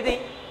అంటే ఏంటిది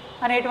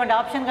అనేటువంటి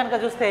ఆప్షన్ కనుక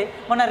చూస్తే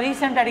మొన్న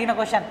రీసెంట్ అడిగిన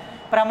క్వశ్చన్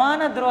ప్రమాణ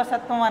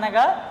ధ్రువసత్వం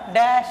అనగా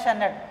డాష్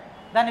అన్నాడు.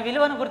 దాని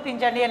విలువను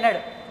గుర్తించండి అన్నాడు.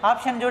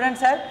 ఆప్షన్ చూడండి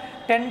sir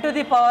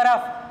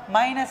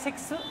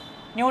 10⁻⁻6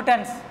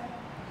 Newton's.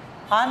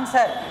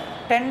 Answer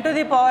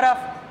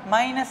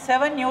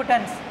 10⁻⁻7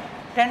 Newton's,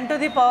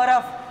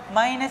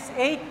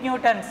 10⁻⁻8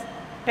 Newton's,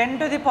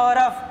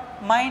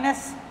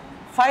 10⁻⁻5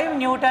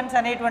 Newton's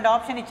అనేటువంటి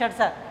ఆప్షన్ ఇచ్చాడు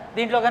సార్.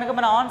 దీంట్లో కనుక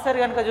మన ఆన్సర్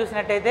కనుక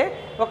చూసినట్టయితే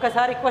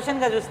ఒక్కసారి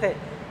క్వశ్చన్గా చూస్తే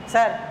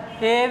సార్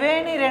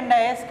ఏవేని రెండు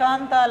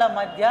అయస్కాంతాల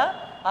మధ్య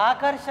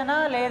ఆకర్షణ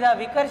లేదా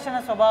వికర్షణ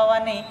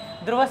స్వభావాన్ని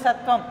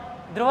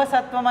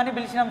ధ్రువసత్వం అని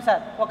పిలిచినాం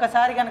సార్.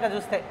 ఒకసారి కనుక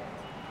చూస్తే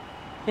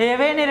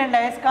ఏవేని రెండు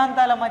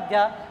అయస్కాంతాల మధ్య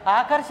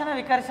ఆకర్షణ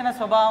వికర్షణ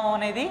స్వభావం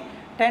అనేది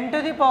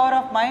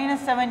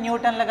 10⁻⁻7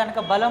 న్యూటన్ల కనుక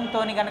బలంతో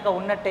కనుక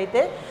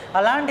ఉన్నట్టయితే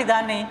అలాంటి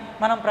దాన్ని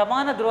మనం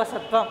ప్రమాణ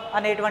ధ్రువసత్వం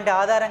అనేటువంటి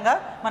ఆధారంగా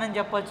మనం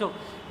చెప్పొచ్చు.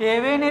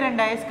 ఏవేని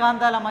రెండు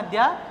అయస్కాంతాల మధ్య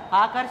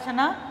ఆకర్షణ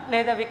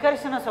లేదా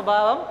వికర్షణ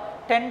స్వభావం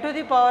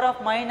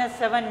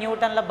 10⁻⁻7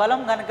 న్యూటన్ల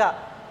బలం కనుక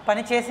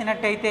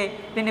పనిచేసినట్టయితే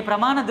దీన్ని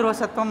ప్రమాణ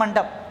ధ్రువసత్వం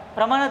అంటాం.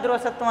 ప్రమాణ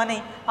ధ్రువసత్వం అని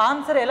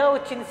ఆన్సర్ ఎలా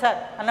వచ్చింది సార్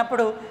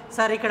అన్నప్పుడు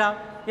సార్ ఇక్కడ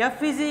F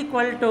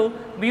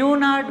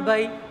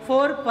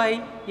μ0/4π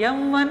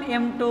m1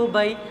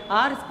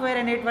 m2/r²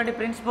 అనేటువంటి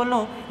ప్రిన్సిపల్ను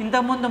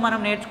ఇంతకుముందు మనం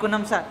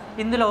నేర్చుకున్నాం సార్.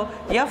 ఇందులో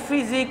F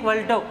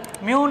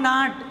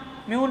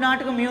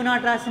μ0కు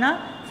μ0 రాసిన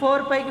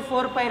 4πకి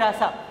 4π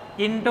రాసా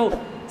ఇంటూ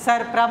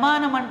సార్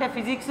ప్రమాణం అంటే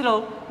ఫిజిక్స్లో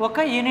ఒక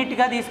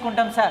యూనిట్గా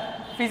తీసుకుంటాం సార్.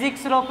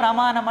 ఫిజిక్స్లో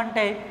ప్రమాణం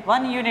అంటే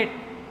 1 యూనిట్.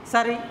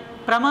 సరే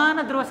ప్రమాణ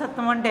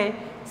ధ్రువసత్వం అంటే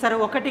సరే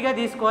ఒకటిగా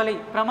తీసుకోవాలి.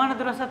 ప్రమాణ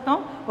ధ్రువసత్వం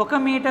 1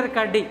 మీటర్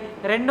కడ్డీ,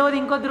 రెండోది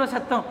ఇంకో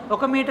ధ్రువసత్వం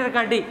 1 మీటర్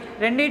కడ్డీ,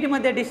 రెండింటి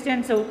మధ్య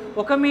డిస్టెన్స్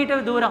 1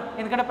 మీటర్ దూరం.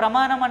 ఎందుకంటే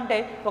ప్రమాణం అంటే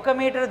 1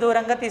 మీటర్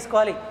దూరంగా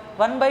తీసుకోవాలి.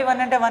 1/1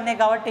 అంటే 1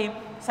 కాబట్టి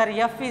సరే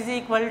F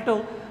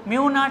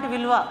μ0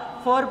 విలువ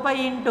 4π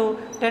 ×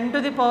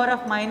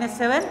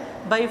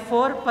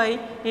 10⁻⁻7/4π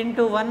 ×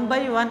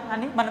 1/1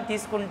 అని మనం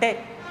తీసుకుంటే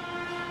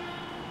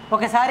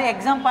ఒకసారి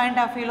ఎగ్జామ్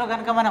పాయింట్ ఆఫ్ వ్యూలో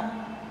కనుక మనం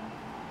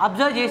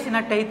అబ్జర్వ్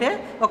చేసినట్టయితే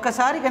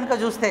ఒక్కసారి కనుక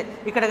చూస్తే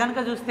ఇక్కడ కనుక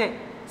చూస్తే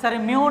సరే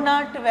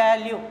μ0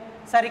 వాల్యూ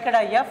సరే ఇక్కడ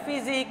F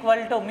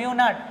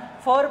μ0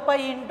 4π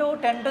 ×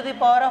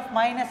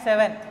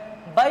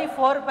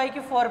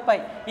 10⁻⁻7/4πకి 4π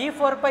ఈ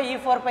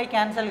 4π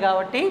క్యాన్సిల్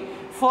కాబట్టి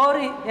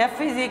F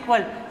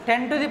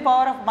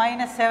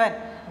 10⁻⁻7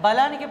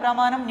 బలానికి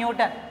ప్రమాణం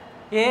న్యూటన్.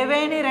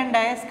 ఏవేని రెండు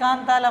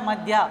అయస్కాంతాల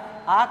మధ్య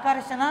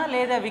ఆకర్షణ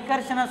లేదా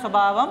వికర్షణ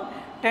స్వభావం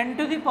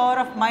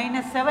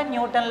 10⁻⁻7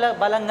 న్యూటన్ల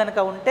బలం కనుక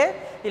ఉంటే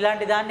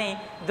ఇలాంటి దాన్ని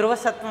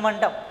ధ్రువసత్వం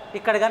అంటాం.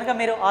 ఇక్కడ కనుక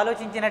మీరు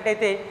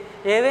ఆలోచించినట్టయితే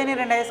ఏవేని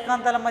రెండు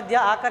అయస్కాంతాల మధ్య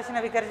ఆకర్షణ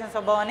వికర్షణ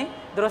స్వభావాన్ని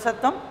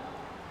ధ్రువసత్వం.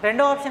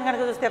 రెండో ఆప్షన్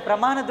కనుక చూస్తే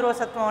ప్రమాణ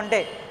ధ్రువసత్వం అంటే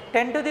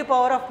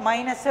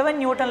 10⁻⁻7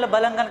 న్యూటన్ల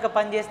బలం కనుక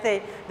పనిచేస్తే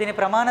దీన్ని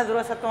ప్రమాణ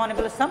ధ్రువసత్వం అని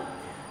పిలుస్తాం.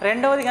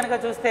 రెండవది కనుక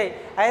చూస్తే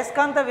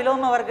అయస్కాంత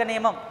విలోమ వర్గ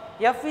నియమం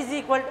F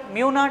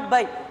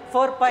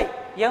μ0/4π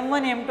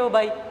m1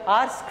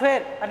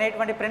 m2/r²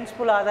 అనేటువంటి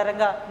ప్రిన్సిపల్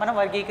ఆధారంగా మనం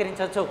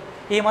వర్గీకరించవచ్చు.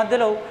 ఈ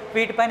మధ్యలో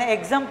వీటిపైన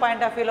ఎగ్జామ్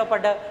పాయింట్ ఆఫ్ వ్యూలో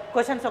పడ్డ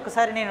క్వశ్చన్స్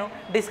ఒకసారి నేను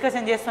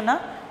డిస్కషన్ చేస్తున్నా.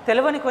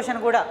 తెలియని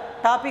క్వశ్చన్ కూడా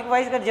టాపిక్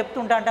వైజ్గా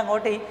చెప్తుంటా అంటాం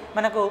కాబట్టి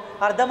మనకు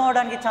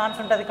అర్థమవడానికి ఛాన్స్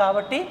ఉంటుంది.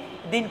 కాబట్టి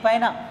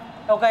దీనిపైన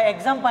ఒక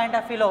ఎగ్జామ్ పాయింట్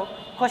ఆఫ్ వ్యూలో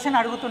క్వశ్చన్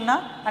అడుగుతున్నా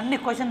అన్ని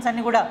క్వశ్చన్స్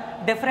అన్నీ కూడా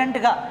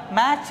డిఫరెంట్గా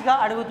మ్యాచ్గా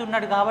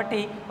అడుగుతున్నాడు.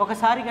 కాబట్టి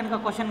ఒకసారి కనుక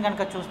క్వశ్చన్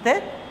కనుక చూస్తే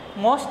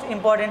మోస్ట్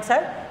ఇంపార్టెంట్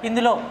సార్.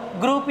 ఇందులో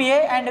group A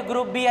and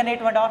group B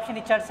అనేటువంటి ఆప్షన్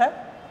ఇచ్చాడు సార్.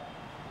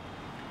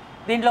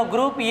 దీంట్లో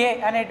గ్రూప్ ఏ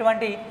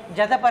అనేటువంటి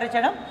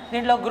జతపరచడం,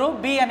 దీంట్లో గ్రూప్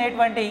బి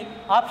అనేటువంటి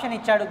ఆప్షన్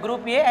ఇచ్చాడు.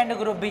 Group A and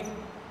group B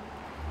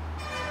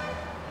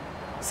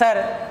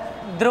sir.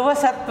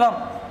 ధ్రువసత్వం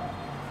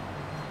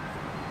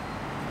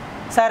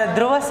sir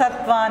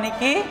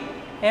ధ్రువసత్వానికి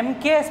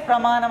MKS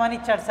ప్రమాణం అని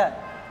ఇచ్చాడు సార్.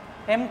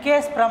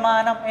 MKS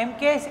ప్రమాణం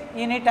MKS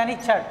యూనిట్ అని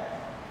ఇచ్చాడు.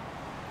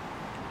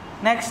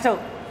 Next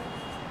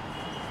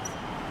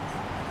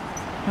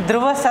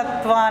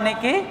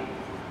ధ్రువసత్వానికి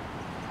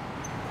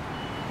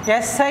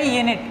SI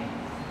unit.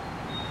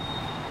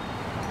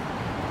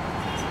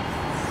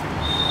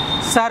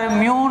 Sir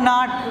mu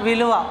naught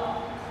విలువ.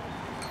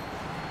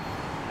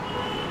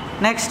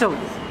 నెక్స్ట్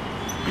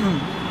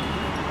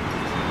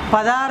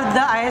పదార్థ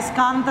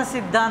అయస్కాంత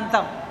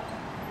సిద్ధాంతం.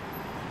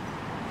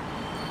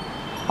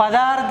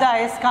 పదార్థ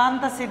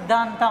అయస్కాంత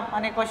సిద్ధాంతం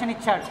అనే క్వశ్చన్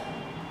ఇచ్చాడు.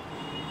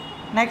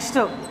 నెక్స్ట్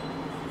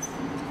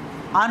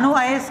అణు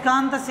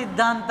అయస్కాంత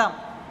సిద్ధాంతం.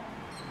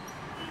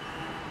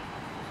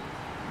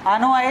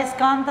 అణు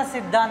అయస్కాంత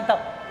సిద్ధాంతం.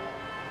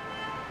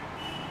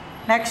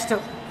 Next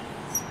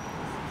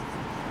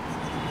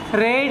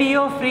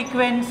radio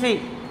frequency.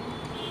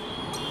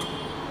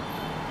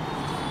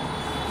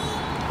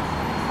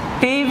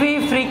 TV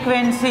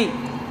frequency.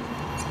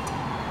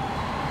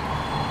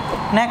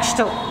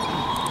 Next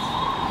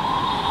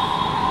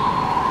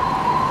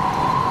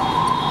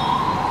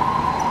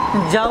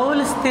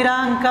joule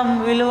స్థిరాంకం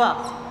విలువ.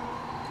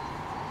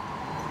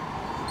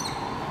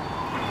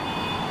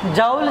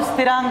 జౌల్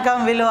స్థిరాంకం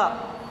విలువ.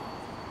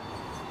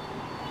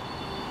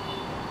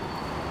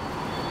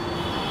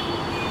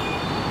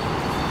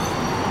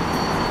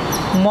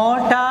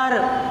 మోటార్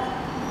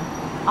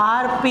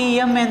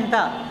ఆర్పిఎం ఎంత?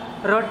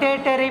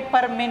 Rotatory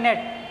per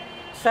minute.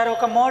 సార్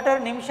ఒక మోటార్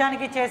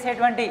నిమిషానికి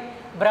చేసేటువంటి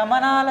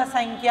భ్రమణాల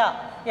సంఖ్య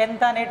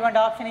ఎంత అనేటువంటి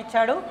ఆప్షన్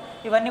ఇచ్చాడు.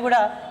 ఇవన్నీ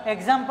కూడా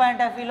ఎగ్జామ్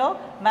పాయింట్ ఆఫ్ వ్యూలో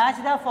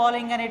మ్యాచ్ ద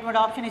ఫాలోయింగ్ అనేటువంటి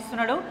ఆప్షన్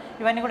ఇస్తున్నాడు.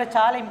 ఇవన్నీ కూడా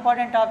చాలా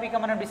ఇంపార్టెంట్ టాపిక్గా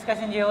మనం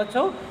డిస్కషన్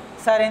చేయవచ్చు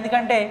సార్.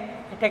 ఎందుకంటే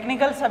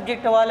టెక్నికల్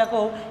సబ్జెక్ట్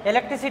వాళ్ళకు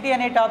ఎలక్ట్రిసిటీ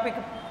అనే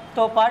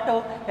టాపిక్తో పాటు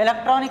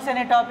ఎలక్ట్రానిక్స్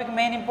అనే టాపిక్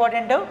మెయిన్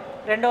ఇంపార్టెంట్.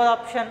 రెండవ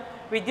ఆప్షన్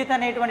విద్యుత్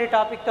అనేటువంటి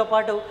టాపిక్తో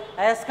పాటు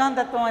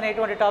అయస్కాంతత్వం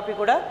అనేటువంటి టాపిక్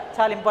కూడా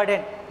చాలా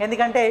ఇంపార్టెంట్.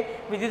 ఎందుకంటే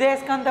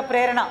విద్యుదయస్కాంత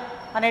ప్రేరణ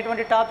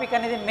అనేటువంటి టాపిక్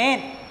అనేది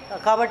మెయిన్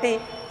కాబట్టి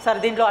సార్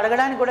దీంట్లో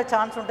అడగడానికి కూడా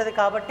ఛాన్స్ ఉంటుంది.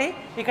 కాబట్టి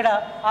ఇక్కడ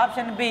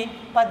ఆప్షన్ బి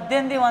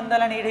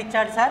 1800 అని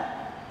ఇచ్చాడు సార్.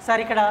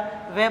 సార్ ఇక్కడ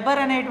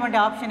వెబర్ అనేటువంటి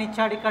ఆప్షన్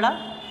ఇచ్చాడు. ఇక్కడ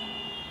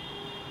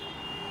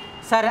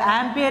సార్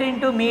యాంపియర్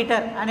ఇంటూ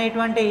మీటర్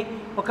అనేటువంటి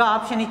ఒక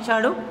ఆప్షన్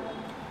ఇచ్చాడు.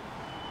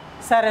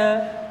 సార్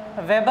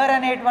వెబర్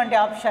అనేటువంటి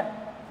ఆప్షన్.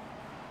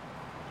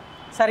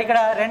 సార్ ఇక్కడ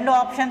రెండు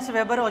ఆప్షన్స్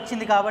వెబర్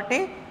వచ్చింది కాబట్టి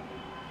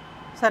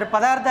సార్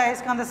పదార్థ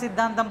అయస్కాంత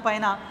సిద్ధాంతం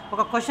పైన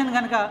ఒక క్వశ్చన్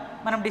కనుక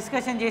మనం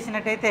డిస్కషన్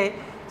చేసినట్టయితే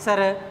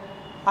సార్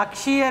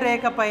అక్షీయ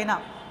రేఖ పైన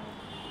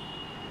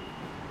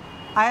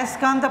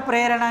అయస్కాంత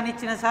ప్రేరణ అని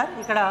ఇచ్చిన సార్.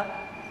 ఇక్కడ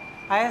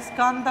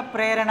అయస్కాంత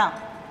ప్రేరణ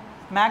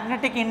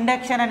మ్యాగ్నెటిక్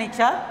ఇండక్షన్ అని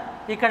ఇచ్చా.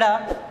 ఇక్కడ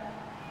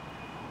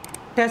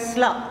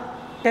టెస్లా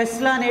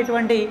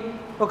అనేటువంటి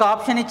ఒక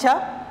ఆప్షన్ ఇచ్చా.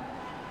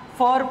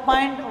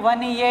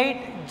 4.18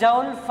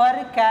 జౌల్ ఫర్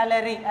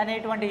క్యాలరీ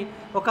అనేటువంటి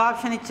ఒక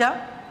ఆప్షన్ ఇచ్చా.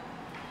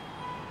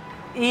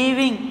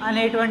 ఈవింగ్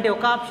అనేటువంటి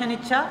ఒక ఆప్షన్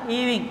ఇచ్చా.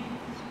 ఈవింగ్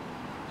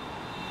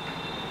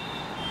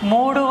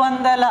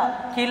 300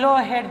 కిలో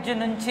హెర్ట్జ్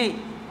నుంచి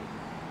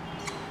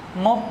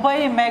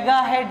 30 మెగా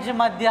హెర్ట్జ్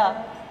మధ్య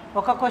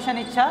ఒక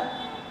క్వశ్చన్ ఇచ్చా.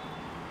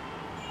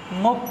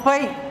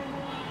 30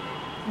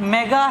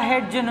 మెగా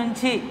హెర్ట్జ్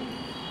నుంచి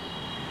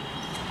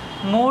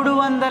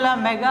 300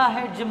 మెగా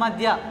హెర్ట్జ్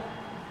మధ్య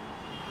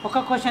ఒక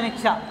క్వశ్చన్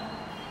ఇచ్చా.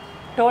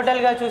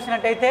 టోటల్గా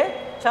చూసినట్టయితే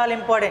చాలా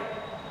ఇంపార్టెంట్.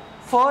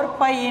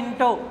 4π ×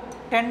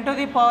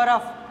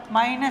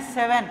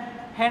 10⁻⁻7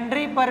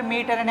 హెన్రీ పర్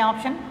మీటర్ అనే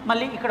ఆప్షన్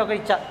మళ్ళీ ఇక్కడ ఒక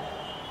ఇచ్చా.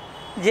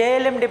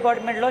 జేఎల్ఎం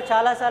డిపార్ట్మెంట్లో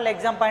చాలాసార్లు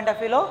ఎగ్జామ్ పాయింట్ ఆఫ్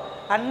వ్యూలో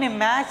అన్ని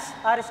మ్యాథ్స్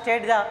ఆర్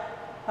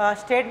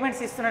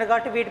స్టేట్మెంట్స్ ఇస్తున్నాడు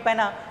కాబట్టి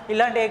వీటిపైన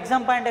ఇలాంటి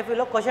ఎగ్జామ్ పాయింట్ ఆఫ్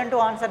వ్యూలో క్వశ్చన్ టు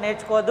ఆన్సర్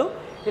నేర్చుకోవద్దు.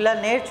 ఇలా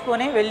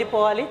నేర్చుకొని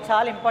వెళ్ళిపోవాలి.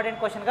 చాలా ఇంపార్టెంట్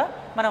క్వశ్చన్గా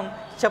మనం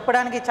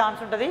చెప్పడానికి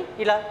ఛాన్స్ ఉంటుంది.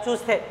 ఇలా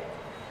చూస్తే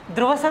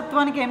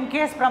ధ్రువసత్వానికి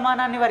ఎంకేఎస్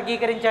ప్రమాణాన్ని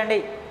వర్గీకరించండి.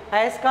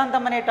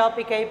 అయస్కాంతం అనే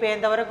టాపిక్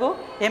అయిపోయేంత వరకు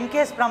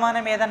ఎంకేఎస్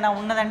ప్రమాణం ఏదన్నా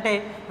ఉన్నదంటే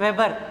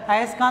వెబర్.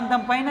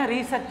 అయస్కాంతం పైన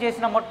రీసెర్చ్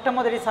చేసిన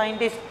మొట్టమొదటి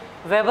సైంటిస్ట్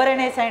వెబర్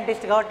అనే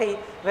సైంటిస్ట్ కాబట్టి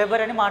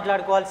వెబర్ అని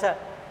మాట్లాడుకోవాలి సార్.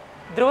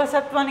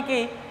 ధ్రువసత్వానికి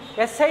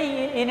ఎస్ఐ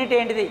యూనిట్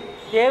ఏంటిది?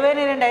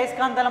 ఏవైనా రెండు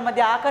అయస్కాంతాల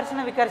మధ్య ఆకర్షణ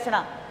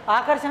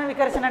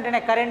వికర్షణ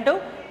అంటేనే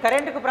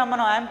కరెంటుకు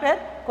ప్రమాణం యాంపియర్.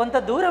 కొంత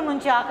దూరం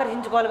నుంచి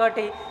ఆకర్షించుకోవాలి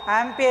కాబట్టి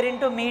ampere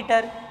into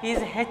metre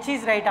H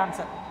is right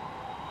answer.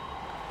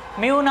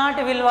 Mu naught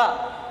విలువ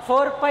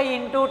 4π ×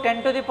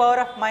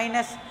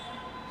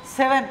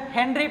 10⁻⁻7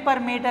 హెన్రీ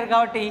పర్ మీటర్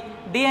కాబట్టి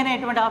డి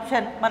అనేటువంటి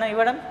ఆప్షన్ మనం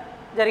ఇవ్వడం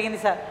జరిగింది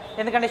సార్.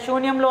 ఎందుకంటే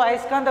శూన్యంలో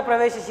అయస్కాంత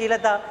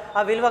ప్రవేశశీలత ఆ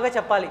విలువగా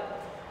చెప్పాలి.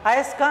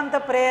 అయస్కాంత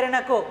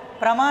ప్రేరణకు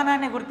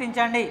ప్రమాణాన్ని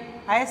గుర్తించండి.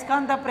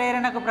 అయస్కాంత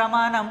ప్రేరణకు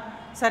ప్రమాణం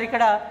సార్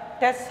ఇక్కడ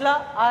Tesla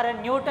are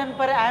Newton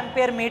per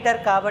ampere metre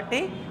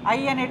కాబట్టి ఐ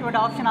అనేటువంటి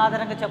ఆప్షన్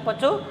ఆధారంగా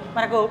చెప్పొచ్చు.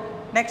 మనకు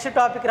నెక్స్ట్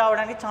టాపిక్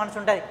రావడానికి ఛాన్స్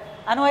ఉంటుంది.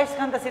 అణు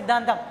అయస్కాంత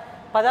సిద్ధాంతం.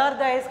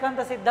 పదార్థ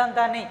అయస్కాంత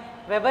సిద్ధాంతాన్ని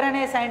వెబర్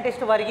అనే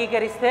సైంటిస్ట్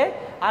వర్గీకరిస్తే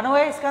అణు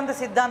అయస్కాంత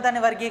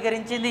సిద్ధాంతాన్ని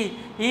వర్గీకరించింది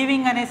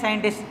ఈవింగ్ అనే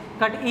సైంటిస్ట్.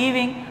 కాబట్టి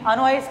ఈవింగ్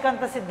అణు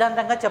అయస్కాంత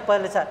సిద్ధాంతంగా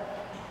చెప్పాలి సార్.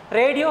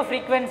 Radio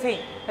frequency.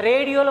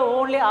 రేడియోలో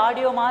ఓన్లీ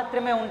ఆడియో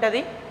మాత్రమే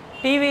ఉంటుంది.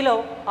 టీవీలో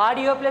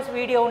ఆడియో ప్లస్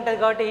వీడియో ఉంటుంది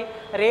కాబట్టి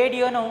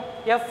రేడియోను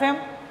ఎఫ్ఎం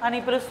అని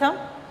పిలుస్తాం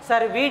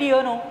సార్.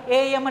 వీడియోను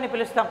ఏఎం అని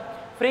పిలుస్తాం.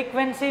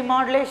 Frequency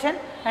modulation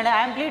and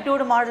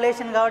amplitude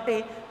modulation కాబట్టి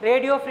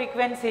రేడియో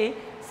ఫ్రీక్వెన్సీ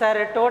సార్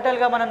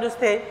టోటల్గా మనం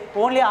చూస్తే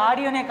ఓన్లీ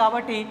ఆడియోనే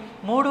కాబట్టి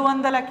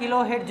 300 కిలో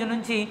హెర్ట్జ్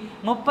నుంచి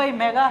 30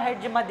 మెగా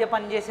హెర్ట్జ్ మధ్య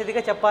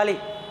పనిచేసేదిగా చెప్పాలి.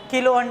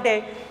 కిలో అంటే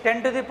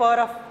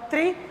 10⁻⁴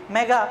 3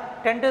 మెగా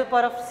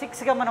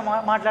 10⁶ మనం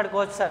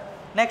మాట్లాడుకోవచ్చు సార్.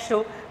 నెక్స్ట్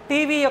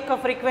టీవీ యొక్క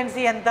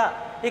ఫ్రీక్వెన్సీ ఎంత?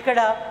 ఇక్కడ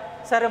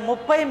సార్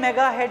 30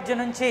 మెగాహెర్ట్జ్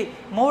నుంచి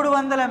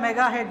 300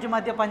 మెగాహెర్ట్జ్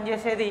మధ్య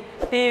పనిచేసేది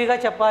టీవీగా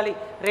చెప్పాలి.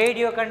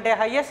 రేడియో కంటే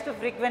హయ్యెస్ట్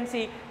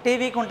ఫ్రీక్వెన్సీ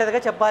టీవీకి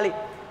ఉంటుందిగా చెప్పాలి.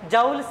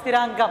 జౌల్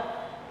స్థిరాంకం,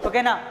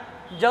 ఓకేనా?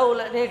 జౌల్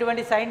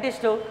అనేటువంటి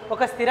సైంటిస్టు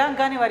ఒక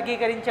స్థిరాంకాన్ని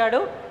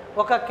వర్గీకరించాడు.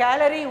 ఒక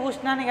క్యాలరీ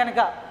ఉష్ణాన్ని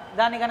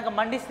దాన్ని కనుక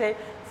మండిస్తే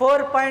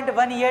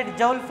 4.18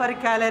 జౌల్ ఫర్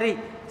క్యాలరీ.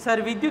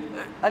 సార్ విద్యుత్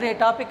అనే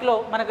టాపిక్లో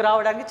మనకు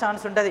రావడానికి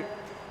ఛాన్స్ ఉంటుంది.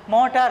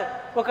 మోటార్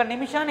ఒక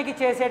నిమిషానికి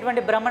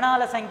చేసేటువంటి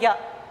భ్రమణాల సంఖ్య.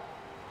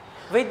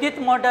 విద్యుత్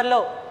మోటార్లో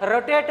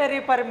రొటేటరీ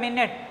పర్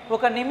మినిట్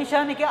ఒక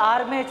నిమిషానికి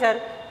ఆర్మేచర్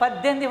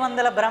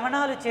 1800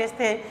 భ్రమణాలు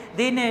చేస్తే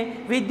దీన్ని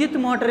విద్యుత్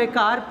మోటార్ యొక్క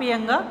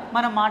ఆర్పిఎంగా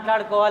మనం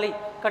మాట్లాడుకోవాలి.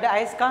 ఇక్కడ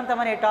అయస్కాంతం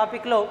అనే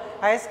టాపిక్లో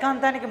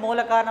అయస్కాంతానికి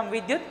మూల కారణం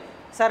విద్యుత్.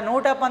 సార్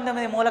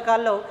 119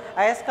 మూలకాల్లో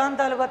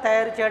అయస్కాంతాలుగా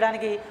తయారు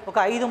చేయడానికి ఒక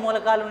 5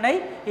 మూలకాలు ఉన్నాయి.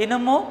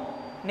 ఇనుము,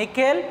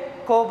 నికెల్,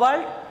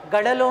 కోబాల్ట్,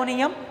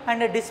 గడలోనియం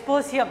అండ్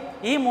డిస్పోసియం.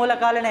 ఈ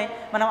మూలకాలనే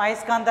మనం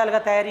అయస్కాంతాలుగా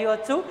తయారు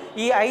చేయవచ్చు.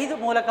 ఈ 5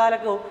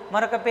 మూలకాలకు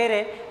మరొక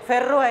పేరే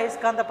ఫెర్రో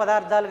అయస్కాంత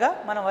పదార్థాలుగా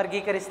మనం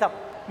వర్గీకరిస్తాం.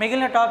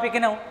 మిగిలిన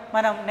టాపిక్ను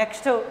మనం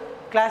నెక్స్ట్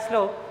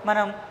క్లాస్లో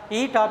మనం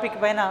ఈ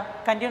టాపిక్ పైన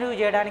కంటిన్యూ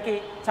చేయడానికి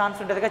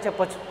ఛాన్స్ ఉంటుందిగా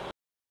చెప్పొచ్చు.